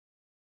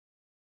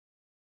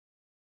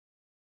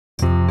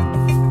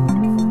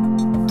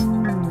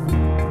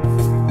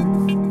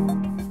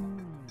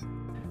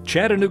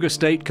Chattanooga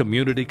State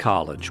Community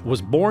College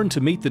was born to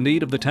meet the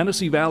need of the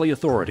Tennessee Valley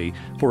Authority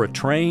for a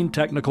trained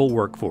technical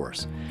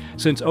workforce.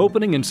 Since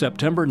opening in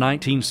September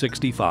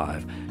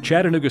 1965,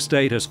 Chattanooga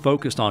State has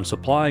focused on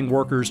supplying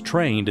workers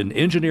trained in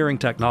engineering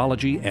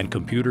technology and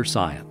computer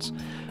science.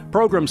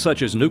 Programs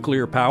such as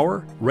nuclear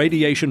power,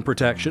 radiation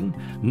protection,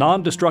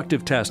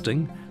 non-destructive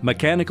testing,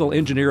 mechanical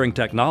engineering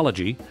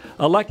technology,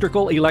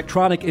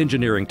 electronic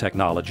engineering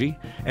technology,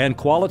 and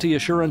quality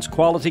assurance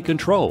quality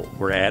control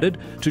were added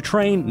to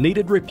train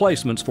needed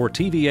replacements for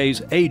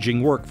TVA's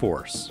aging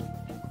workforce.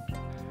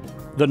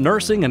 The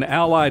nursing and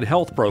allied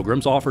health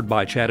programs offered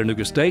by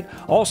Chattanooga State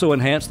also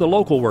enhanced the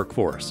local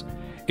workforce.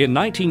 In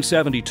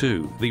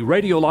 1972, the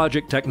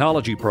Radiologic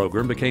Technology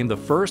program became the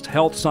first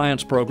health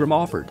science program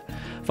offered.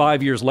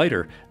 5 years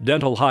later,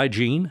 dental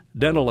hygiene,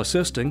 dental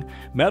assisting,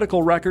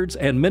 medical records,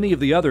 and many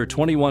of the other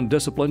 21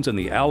 disciplines in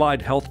the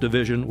Allied Health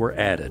Division were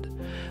added.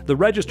 The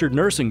Registered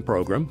Nursing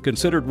program,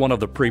 considered one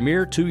of the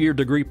premier two-year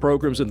degree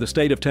programs in the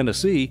state of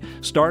Tennessee,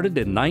 started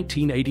in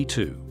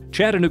 1982.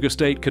 Chattanooga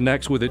State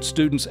connects with its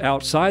students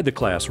outside the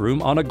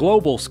classroom on a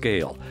global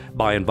scale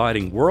by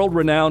inviting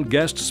world-renowned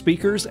guest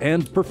speakers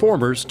and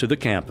performers to the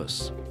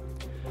campus.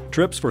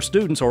 Trips for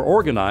students are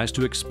organized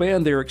to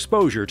expand their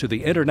exposure to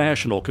the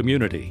international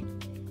community.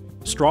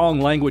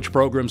 Strong language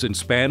programs in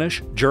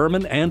Spanish,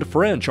 German, and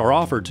French are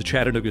offered to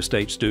Chattanooga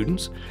State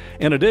students.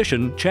 In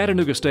addition,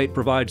 Chattanooga State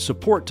provides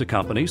support to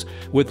companies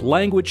with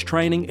language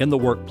training in the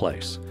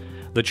workplace.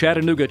 The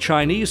Chattanooga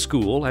Chinese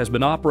School has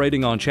been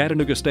operating on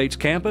Chattanooga State's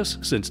campus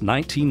since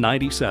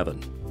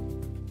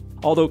 1997.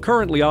 Although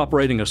currently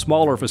operating a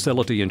smaller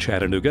facility in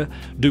Chattanooga,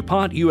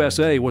 DuPont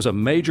USA was a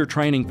major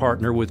training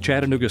partner with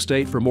Chattanooga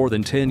State for more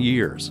than 10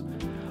 years.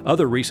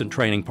 Other recent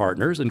training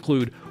partners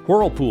include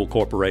Whirlpool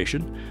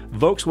Corporation,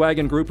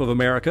 Volkswagen Group of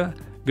America,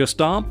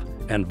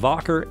 Gestamp, and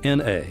Wacker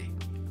N.A.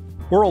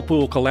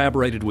 Whirlpool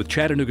collaborated with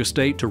Chattanooga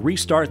State to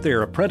restart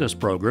their apprentice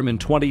program in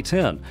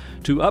 2010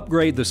 to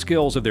upgrade the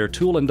skills of their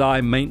tool and die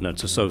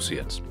maintenance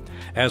associates.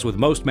 As with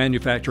most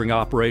manufacturing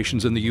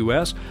operations in the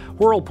U.S.,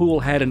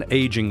 Whirlpool had an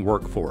aging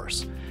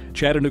workforce.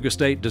 Chattanooga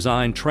State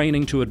designed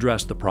training to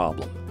address the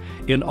problem.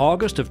 In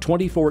August of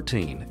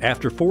 2014,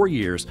 after 4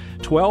 years,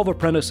 12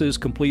 apprentices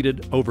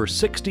completed over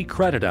 60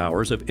 credit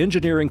hours of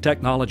engineering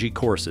technology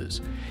courses.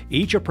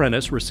 Each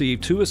apprentice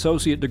received 2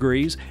 associate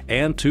degrees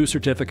and 2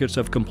 certificates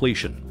of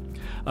completion.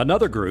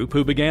 Another group,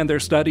 who began their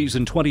studies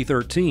in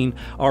 2013,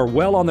 are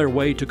well on their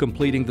way to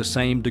completing the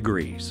same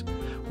degrees.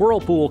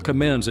 Whirlpool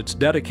commends its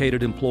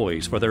dedicated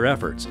employees for their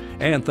efforts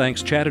and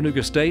thanks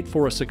Chattanooga State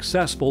for a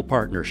successful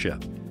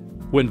partnership.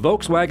 When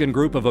Volkswagen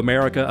Group of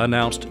America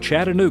announced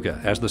Chattanooga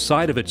as the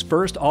site of its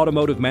first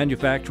automotive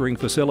manufacturing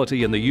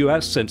facility in the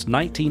U.S. since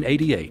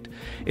 1988,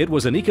 it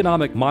was an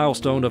economic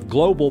milestone of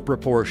global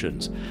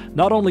proportions,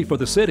 not only for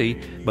the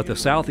city, but the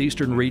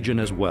southeastern region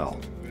as well.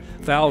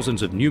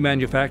 Thousands of new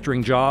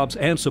manufacturing jobs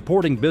and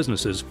supporting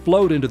businesses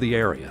flowed into the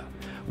area.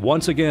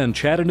 Once again,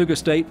 Chattanooga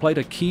State played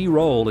a key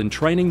role in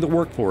training the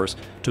workforce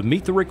to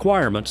meet the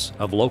requirements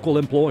of local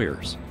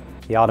employers.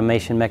 The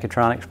Automation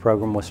Mechatronics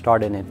program was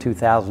started in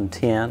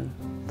 2010.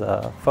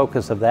 The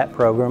focus of that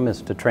program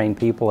is to train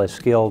people as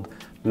skilled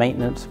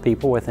maintenance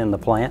people within the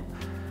plant.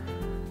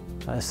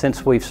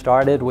 Since we've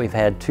started, we've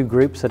had 2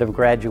 groups that have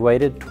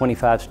graduated,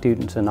 25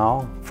 students in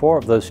all. 4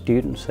 of those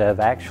students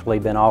have actually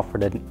been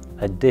offered an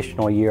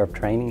additional year of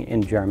training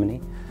in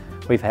Germany.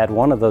 We've had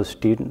one of those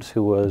students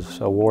who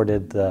was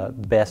awarded the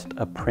Best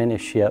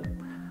Apprenticeship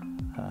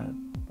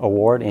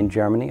Award in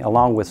Germany,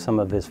 along with some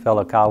of his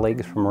fellow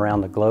colleagues from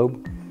around the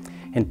globe.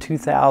 In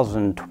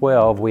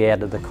 2012, we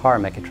added the Car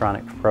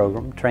Mechatronics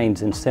program,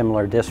 trains in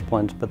similar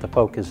disciplines, but the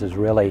focus is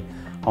really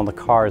on the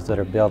cars that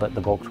are built at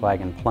the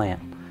Volkswagen plant.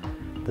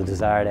 The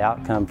desired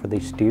outcome for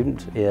these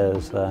students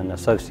is an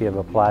Associate of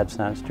Applied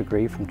Science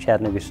degree from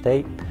Chattanooga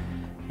State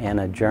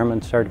and a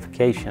German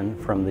certification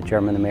from the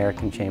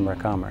German-American Chamber of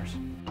Commerce.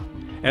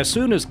 As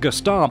soon as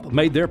Gestamp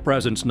made their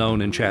presence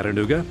known in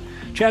Chattanooga,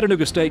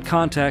 Chattanooga State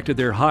contacted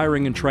their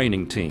hiring and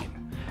training team.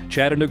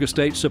 Chattanooga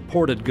State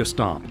supported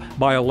Gestamp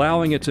by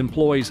allowing its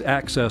employees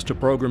access to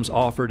programs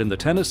offered in the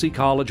Tennessee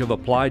College of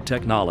Applied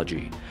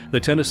Technology. The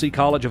Tennessee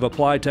College of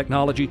Applied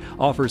Technology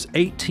offers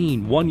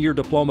 18 one-year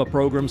diploma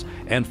programs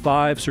and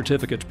 5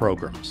 certificates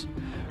programs.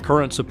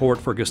 Current support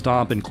for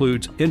Gestamp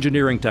includes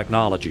engineering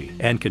technology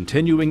and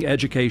continuing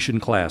education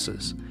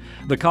classes.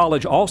 The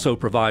college also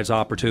provides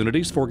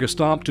opportunities for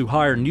Gestamp to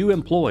hire new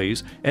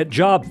employees at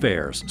job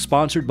fairs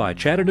sponsored by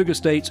Chattanooga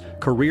State's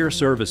Career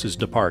Services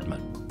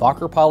Department.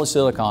 Wacker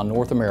Polysilicon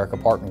North America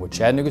partnered with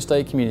Chattanooga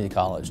State Community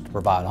College to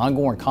provide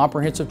ongoing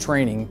comprehensive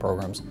training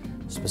programs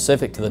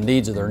specific to the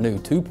needs of their new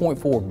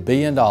 $2.4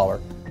 billion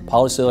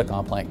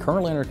polysilicon plant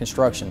currently under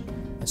construction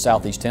in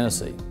southeast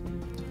Tennessee.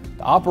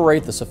 To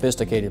operate the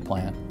sophisticated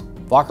plant,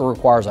 Wacker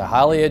requires a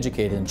highly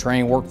educated and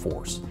trained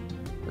workforce.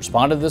 To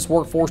respond to this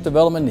workforce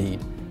development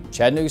need,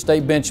 Chattanooga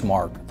State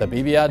benchmarked the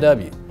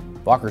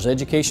BBIW, Wacker's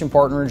education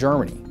partner in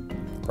Germany.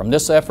 From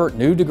this effort,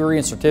 new degree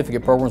and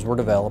certificate programs were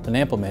developed and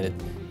implemented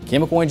in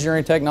chemical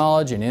engineering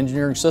technology and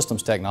engineering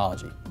systems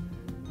technology.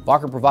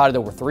 Walker provided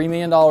over $3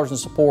 million in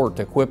support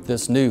to equip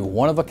this new,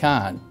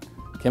 one-of-a-kind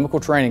chemical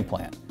training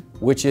plant,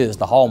 which is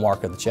the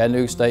hallmark of the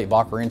Chattanooga State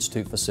Walker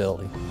Institute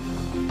facility.